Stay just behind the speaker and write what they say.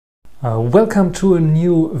Welcome to a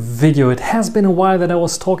new video. It has been a while that I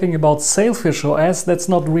was talking about SailfishOS. That's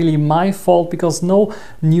not really my fault because no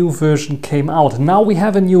new version came out. Now we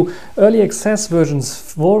have a new early access version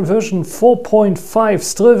 4.5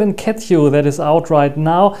 Striven Ketio that is out right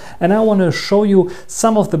now, and I want to show you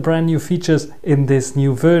some of the brand new features in this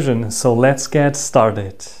new version. So let's get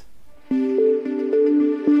started.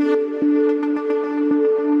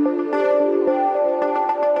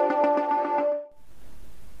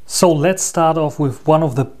 So let's start off with one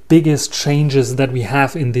of the biggest changes that we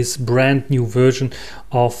have in this brand new version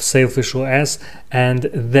of SailfishOS, and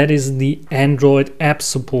that is the Android app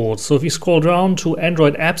support. So if you scroll down to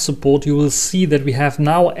Android app support, you will see that we have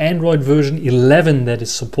now Android version 11 that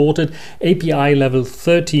is supported, API level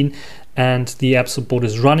 13, and the app support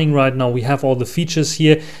is running right now. We have all the features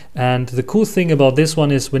here, and the cool thing about this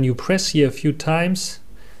one is when you press here a few times,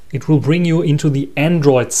 it will bring you into the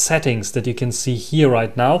Android settings that you can see here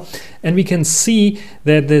right now. And we can see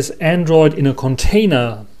that this Android in a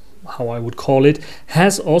container, how I would call it,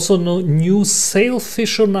 has also new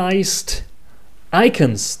sailfishionized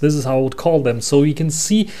icons. This is how I would call them. So you can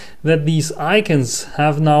see that these icons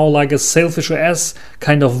have now like a SailfishOS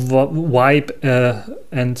kind of vibe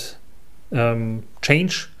and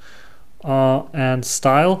change and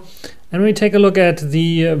style. And when we take a look at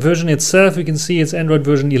the version itself, we can see it's Android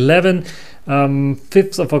version 11.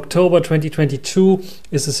 5th of October 2022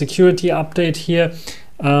 is a security update here.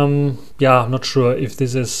 Yeah, I'm not sure if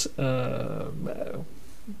this is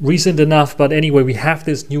recent enough, but anyway, we have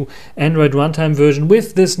this new Android runtime version.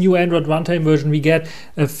 With this new Android runtime version, we get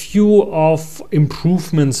a few of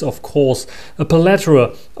improvements, of course, a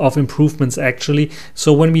plethora of improvements actually.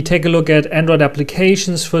 So when we take a look at Android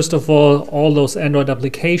applications, first of all those Android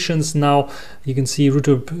applications now, you can see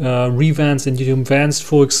YouTube Revanced and YouTube Advanced,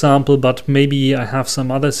 for example, but maybe I have some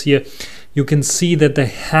others here. You can see that they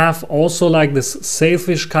have also like this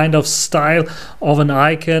sailfish kind of style of an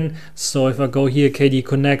icon. So if I go here, KD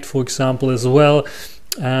Connect, for example, as well,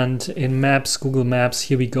 and in Maps, Google Maps,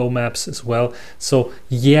 here we go, Maps as well. So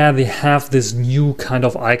yeah, they have this new kind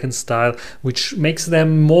of icon style, which makes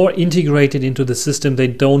them more integrated into the system. They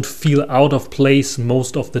don't feel out of place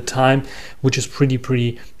most of the time, which is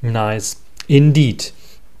pretty nice indeed.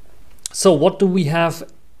 So what do we have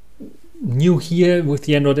new here with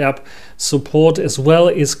the Android app support as well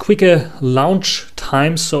is quicker launch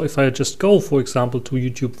times. So if I just go, for example, to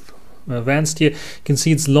YouTube Advanced here, you can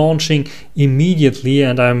see it's launching immediately,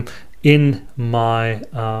 and I'm in my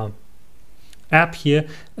app here,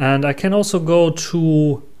 and I can also go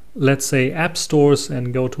to, let's say, app stores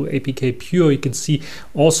and go to APK Pure. You can see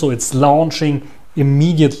also it's launching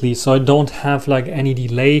immediately, so I don't have like any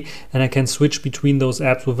delay, and I can switch between those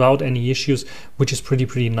apps without any issues, which is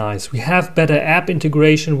pretty nice. We have better app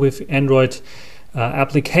integration with Android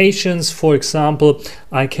applications. For example,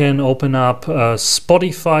 I can open up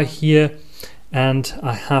Spotify here, and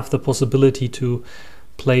I have the possibility to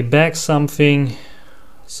play back something.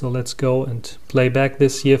 So let's go and play back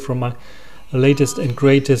this here from my latest and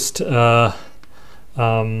greatest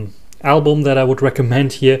album that I would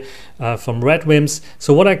recommend here from Red Wimps.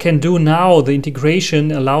 So what I can do now, the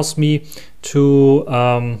integration allows me to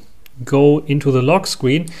go into the lock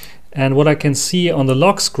screen, and what I can see on the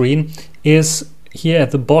lock screen is here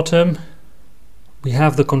at the bottom we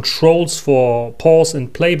have the controls for pause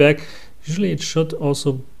and playback. Usually it should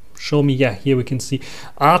also show me, yeah, here we can see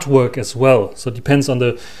artwork as well. So it depends on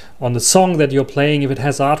the song that you're playing. If it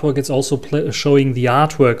has artwork, it's also showing the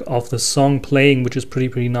artwork of the song playing, which is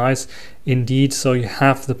pretty nice indeed. So you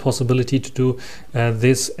have the possibility to do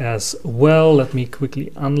this as well. Let me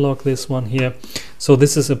quickly unlock this one here. So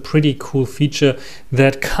this is a pretty cool feature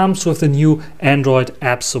that comes with the new Android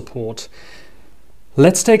app support.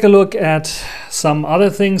 Let's take a look at some other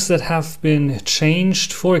things that have been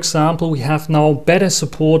changed. For example, we have now better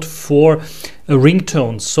support for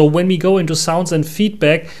ringtones. So when we go into sounds and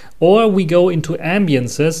feedback, or we go into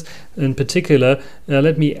ambiances in particular,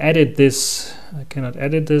 let me edit this. I cannot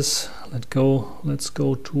edit this. Let's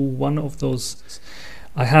go to one of those.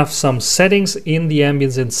 I have some settings in the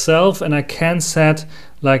ambience itself, and I can set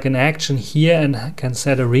like an action here, and I can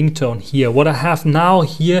set a ringtone here. What I have now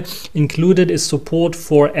here included is support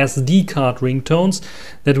for SD card ringtones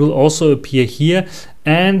that will also appear here,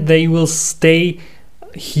 and they will stay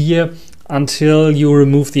here until you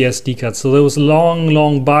remove the SD card. So there was a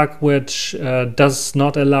long bug which does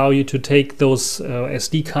not allow you to take those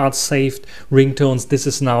SD card saved ringtones. This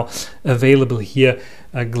is now available here.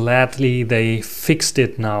 Gladly they fixed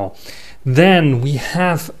it now. Then we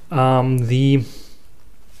have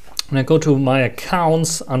when I go to my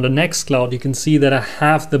accounts under Nextcloud, you can see that I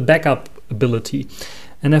have the backup ability.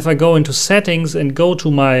 And if I go into settings and go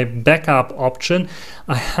to my backup option,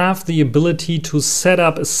 I have the ability to set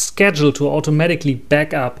up a schedule to automatically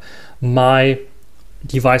back up my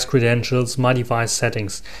device credentials, my device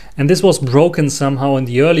settings. And this was broken somehow in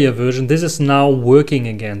the earlier version. This is now working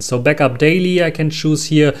again. So backup daily, I can choose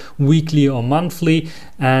here weekly or monthly,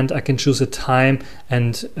 and I can choose a time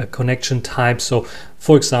and a connection type. So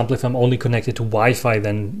for example, if I'm only connected to Wi-Fi,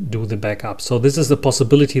 then do the backup. So this is the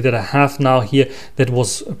possibility that I have now here that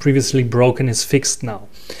was previously broken, is fixed now.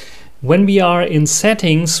 When we are in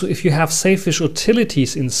settings, if you have Sailfish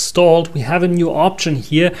Utilities installed, we have a new option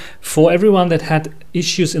here. For everyone that had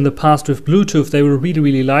issues in the past with Bluetooth, they will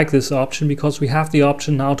really like this option, because we have the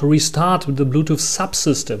option now to restart with the Bluetooth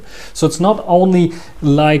subsystem. So it's not only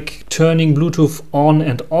like turning Bluetooth on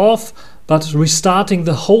and off, but restarting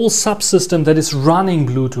the whole subsystem that is running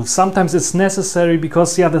Bluetooth. Sometimes it's necessary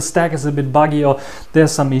because the stack is a bit buggy or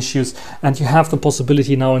there's some issues, and you have the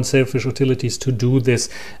possibility now in Sailfish Utilities to do this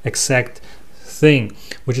exact thing,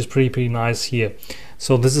 which is pretty nice here.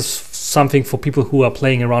 So this is something for people who are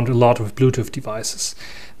playing around a lot with Bluetooth devices.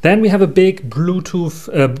 Then we have a big Bluetooth,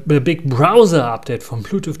 a big browser update from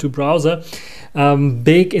Bluetooth to browser.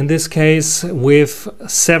 Big in this case, with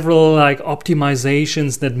several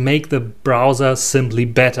optimizations that make the browser simply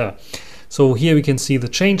better. So here we can see the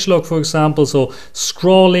changelog, for example. So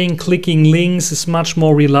scrolling, clicking links is much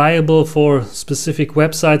more reliable for specific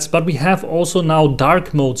websites, but we have also now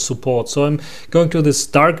dark mode support. So I'm going to this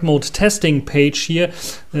dark mode testing page here.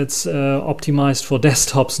 That's optimized for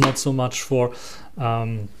desktops, not so much for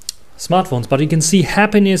smartphones. But you can see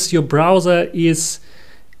happiness, your browser is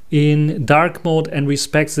in dark mode and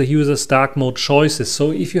respects the user's dark mode choices.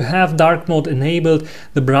 So if you have dark mode enabled,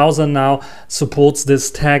 the browser now supports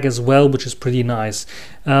this tag as well, which is pretty nice.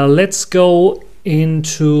 Let's go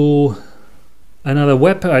into another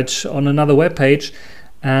web page,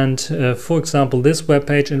 and for example this web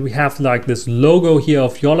page, and we have this logo here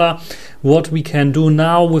of Yolla. What we can do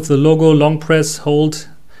now with the logo, long press hold,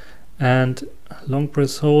 and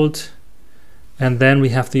then we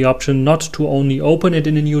have the option not to only open it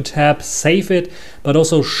in a new tab, save it, but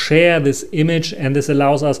also share this image. And this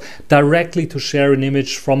allows us directly to share an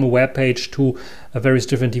image from a web page to various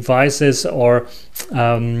different devices or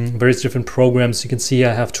various different programs. You can see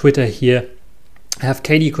I have Twitter here. I have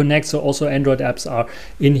KD Connect, so also Android apps are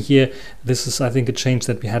in here. This is, I think, a change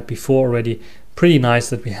that we had before already. Pretty nice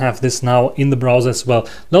that we have this now in the browser as well.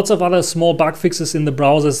 Lots of other small bug fixes in the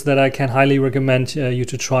browsers that I can highly recommend you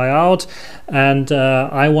to try out. And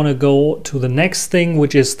I want to go to the next thing,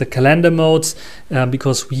 which is the calendar modes,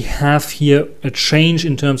 because we have here a change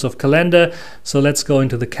in terms of calendar. So let's go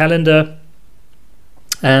into the calendar.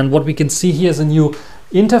 And what we can see here is a new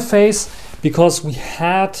interface, because we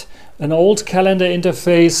had an old calendar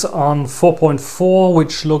interface on 4.4,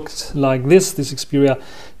 which looked like this Xperia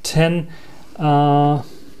 10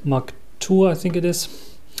 Mark II, I think it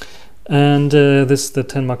is, and this is the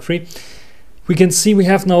 10 Mark III. We can see we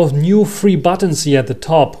have now new free buttons here at the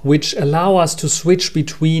top, which allow us to switch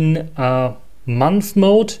between a month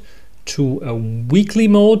mode to a weekly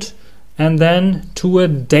mode, and then to a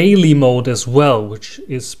daily mode as well, which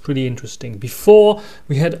is pretty interesting. Before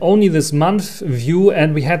we had only this month view,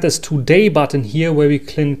 and we had this today button here where we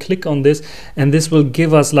can click on this, and this will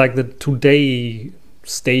give us the today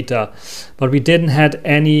data, but we didn't had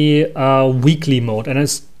any weekly mode.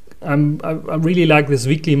 And I really like this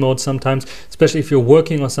weekly mode sometimes, especially if you're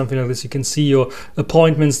working or something like this. You can see your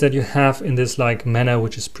appointments that you have in this manner,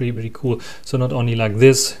 which is pretty cool. So not only like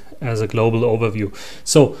this as a global overview.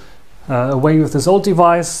 So away with this old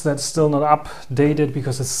device that's still not updated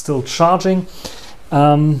because it's still charging.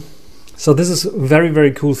 So this is a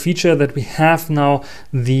very cool feature that we have now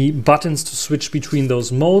the buttons to switch between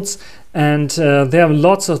those modes. And there are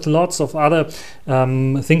lots of other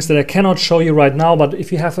things that I cannot show you right now. But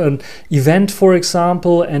if you have an event, for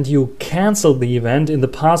example, and you cancel the event, in the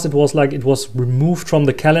past it was it was removed from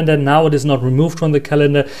the calendar. Now it is not removed from the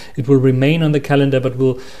calendar. It will remain on the calendar, but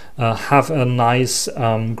will have a nice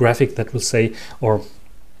graphic that will say, or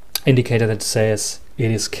indicator that says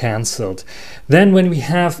it is cancelled. Then when we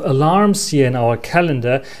have alarms here in our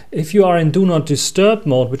calendar, if you are in do not disturb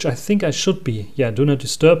mode, which I think I should be, do not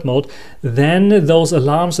disturb mode, then those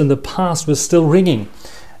alarms in the past were still ringing.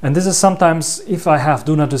 And this is sometimes, if I have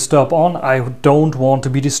do not disturb on, I don't want to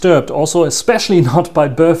be disturbed. Also, especially not by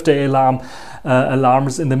birthday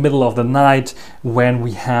alarms in the middle of the night when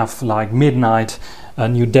we have midnight, a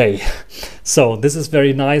new day. So this is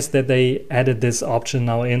very nice that they added this option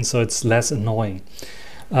now in, so it's less annoying.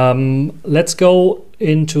 Let's go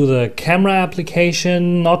into the camera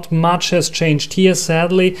application. Not much has changed here,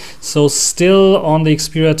 sadly. So still on the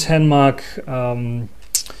Xperia 10 Mark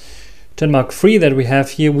 10 Mark III that we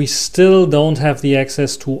have here, we still don't have the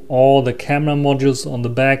access to all the camera modules on the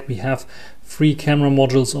back. We have 3 camera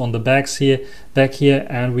modules on the back here,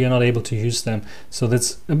 and we are not able to use them. So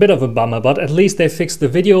that's a bit of a bummer, but at least they fixed the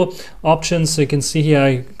video options. So you can see here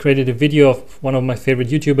I created a video of one of my favorite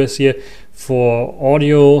YouTubers here for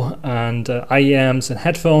audio and IEMs and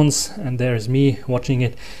headphones, and there is me watching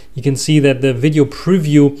it. You can see that the video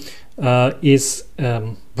preview is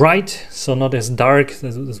bright, so not as dark.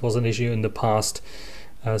 This was an issue in the past.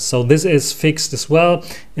 So this is fixed as well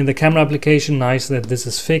in the camera application. Nice that this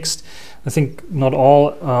is fixed. I think not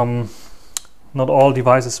all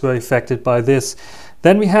devices were affected by this.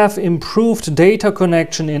 Then we have improved data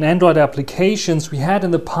connection in Android applications. We had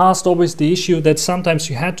in the past always the issue that sometimes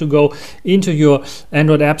you had to go into your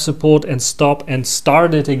Android app support and stop and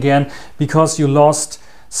start it again because you lost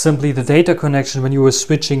simply the data connection when you were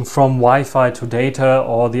switching from Wi-Fi to data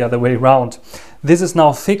or the other way around. This is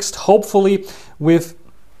now fixed, hopefully, with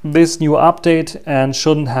this new update, and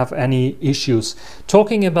shouldn't have any issues.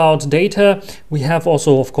 Talking about data, we have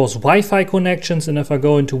also, of course, Wi-Fi connections, and if I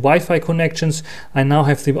go into Wi-Fi connections, I now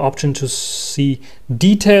have the option to see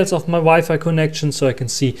details of my Wi-Fi connection. So I can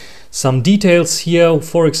see some details here,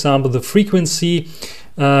 for example, the frequency,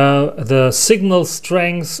 the signal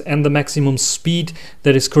strength, and the maximum speed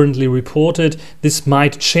that is currently reported. This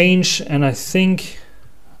might change, and I think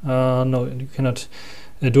no, you cannot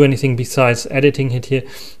do anything besides editing it here.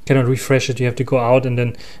 Cannot refresh it. You have to go out and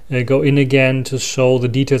then go in again to show the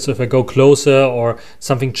details. If I go closer or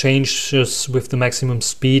something changes with the maximum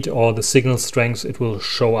speed or the signal strength, it will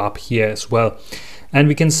show up here as well. And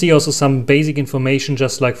we can see also some basic information,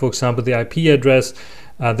 just like, for example, the IP address,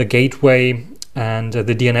 the gateway, and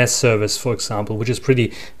the DNS service, for example, which is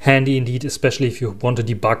pretty handy indeed, especially if you want to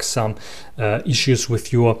debug some issues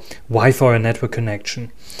with your Wi-Fi or network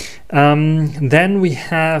connection. Then we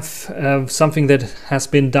have something that has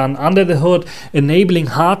been done under the hood, enabling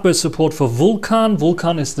hardware support for Vulkan.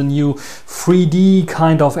 Vulkan is the new 3D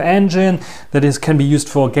kind of engine that can be used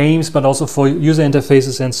for games, but also for user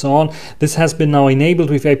interfaces and so on. This has been now enabled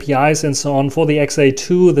with APIs and so on for the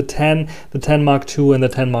XA2, the 10, the 10 Mark II, and the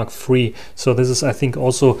 10 Mark III. So this is, I think,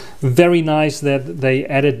 also very nice that they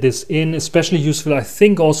added this in, especially useful, I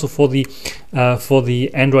think, also for the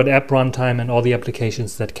Android app runtime and all the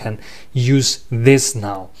applications that can use this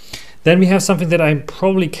now. Then we have something that I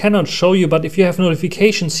probably cannot show you, but if you have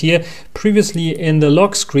notifications here, previously in the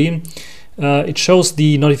lock screen, it shows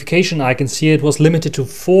the notification icons here. It was limited to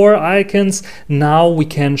 4 icons. Now we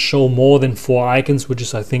can show more than 4 icons, which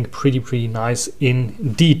is, I think, pretty nice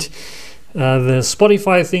indeed. The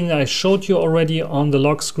Spotify thing I showed you already on the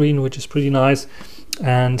lock screen, which is pretty nice.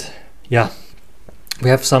 And yeah, we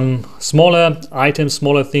have some smaller items,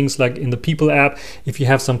 smaller things like in the People app. If you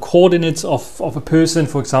have some coordinates of a person,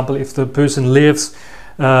 for example, if the person lives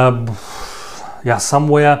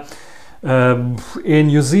somewhere in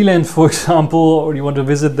New Zealand, for example, or you want to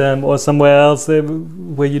visit them, or somewhere else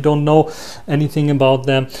where you don't know anything about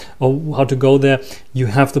them or how to go there, you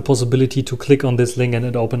have the possibility to click on this link and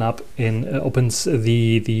it opens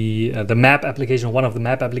the map application, one of the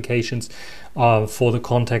map applications for the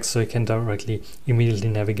contacts, so you can directly immediately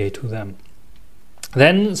navigate to them.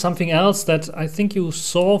 Then something else that I think you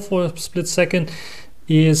saw for a split second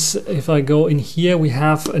is, if I go in here, we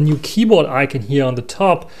have a new keyboard icon here on the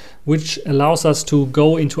top, which allows us to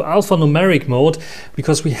go into alphanumeric mode,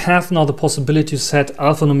 because we have now the possibility to set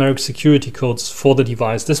alphanumeric security codes for the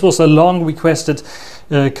device. This was a long requested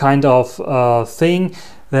kind of thing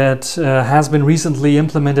that has been recently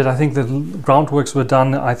implemented. I think the groundworks were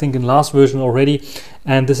done, I think, in last version already,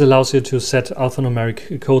 and this allows you to set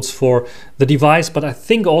alphanumeric codes for the device, but I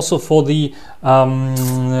think also for the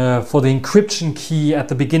encryption key at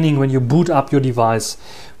the beginning when you boot up your device,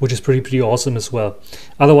 which is pretty awesome as well.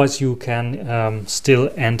 Otherwise, you can still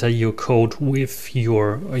enter your code with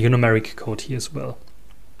your numeric code here as well.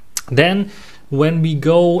 Then when we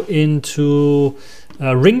go into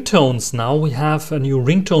ringtones, now we have a new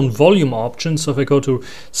ringtone volume option. So if I go to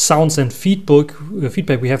sounds and feedback,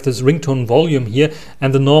 we have this ringtone volume here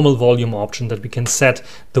and the normal volume option that we can set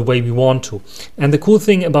the way we want to. And the cool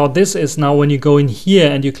thing about this is now when you go in here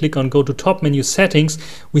and you click on go to top menu settings,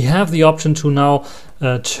 we have the option to now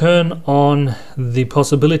turn on the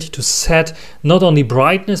possibility to set not only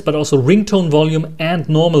brightness but also ringtone volume and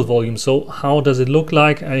normal volume. So how does it look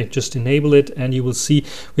like? I just enable it and you will see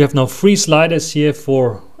we have now 3 sliders here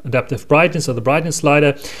for adaptive brightness or the brightness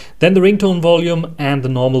slider, then the ringtone volume and the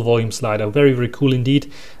normal volume slider. Very, very cool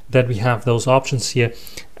indeed that we have those options here.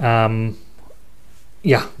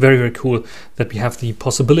 Yeah, very, very cool that we have the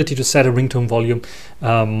possibility to set a ringtone volume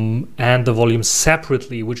and the volume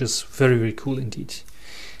separately, which is very, very cool indeed.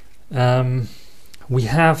 We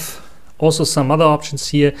have also some other options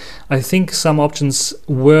here. I think some options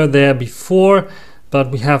were there before, but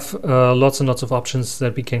we have lots and lots of options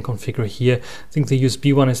that we can configure here. I think the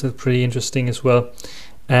USB one is pretty interesting as well.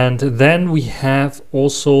 And then we have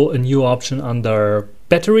also a new option under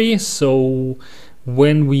battery. So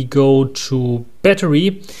when we go to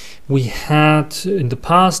battery, we had in the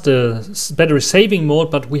past a battery saving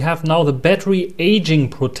mode, but we have now the battery aging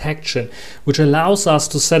protection, which allows us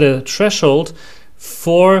to set a threshold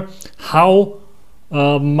for how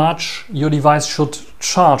much your device should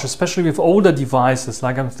charge, especially with older devices.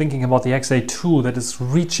 Like I'm thinking about the XA2 that is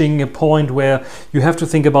reaching a point where you have to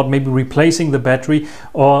think about maybe replacing the battery,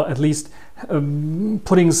 or at least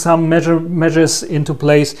putting some measures into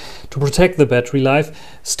place to protect the battery life.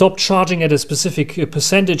 Stop charging at a specific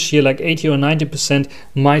percentage here, like 80 or 90%,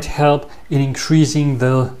 might help in increasing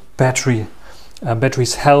the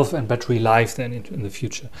battery's health and battery life then in the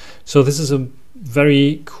future. So this is a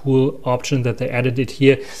very cool option that they added it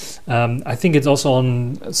here. I think it's also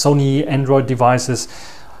on Sony Android devices.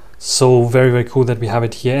 So very, very cool that we have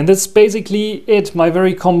it here. And that's basically it, my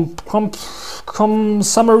very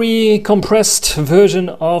summary, compressed version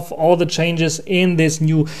of all the changes in this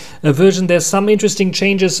new version. There's some interesting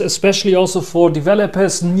changes, especially also for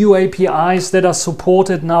developers, new APIs that are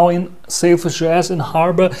supported now in SailfishOS and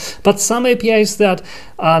Harbor, but some APIs that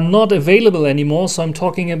are not available anymore. So I'm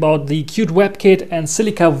talking about the Qt WebKit and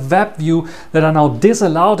Silica WebView that are now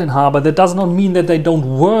disallowed in Harbor. That does not mean that they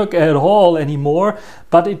don't work at all anymore,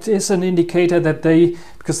 but it is an indicator that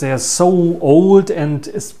because they are so old and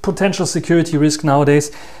it's potential security risk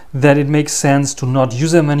nowadays, that it makes sense to not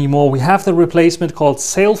use them anymore. We have the replacement called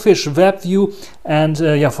Sailfish WebView, and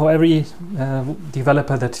yeah, for every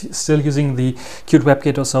developer that's still using the Qt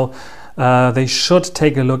WebKit or so, they should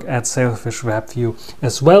take a look at Sailfish WebView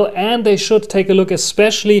as well, and they should take a look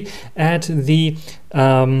especially at the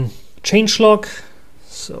changelog.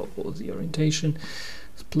 So the orientation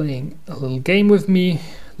is playing a little game with me.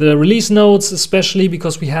 The release notes, especially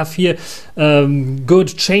because we have here good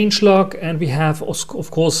changelog, and we have of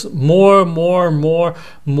course more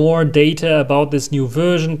data about this new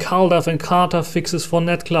version. CalDAV and CarTAV fixes for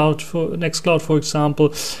Nextcloud, for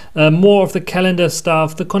example. More of the calendar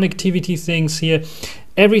stuff, the connectivity things here.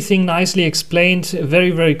 Everything nicely explained. Very,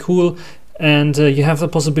 very cool. And you have the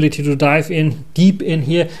possibility to dive in deep in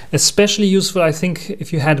here. Especially useful, I think,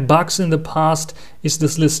 if you had bugs in the past, is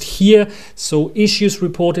this list here. So issues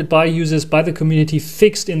reported by users, by the community,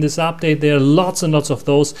 fixed in this update. There are lots and lots of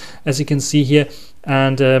those, as you can see here.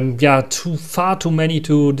 And yeah, far too many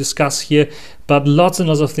to discuss here, but lots and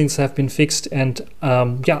lots of things have been fixed. And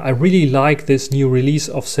yeah, I really like this new release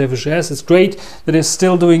of SailfishOS. It's great that it's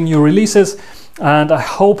still doing new releases. And I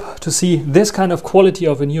hope to see this kind of quality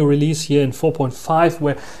of a new release here in 4.5,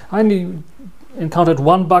 where I only encountered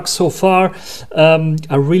one bug so far.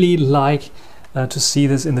 I really like to see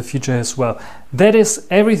this in the future as well. That is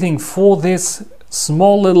everything for this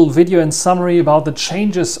small little video and summary about the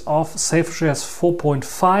changes of SailfishOS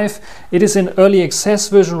 4.5. It is in early access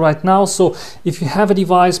version right now, so if you have a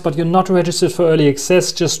device but you're not registered for early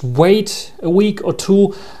access, just wait a week or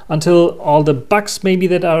two until all the bugs maybe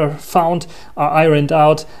that are found are ironed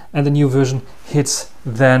out and the new version hits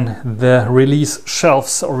then the release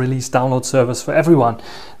shelves or release download servers for everyone.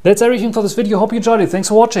 That's everything for this video. Hope you enjoyed it. Thanks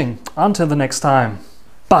for watching. Until the next time.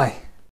 Bye.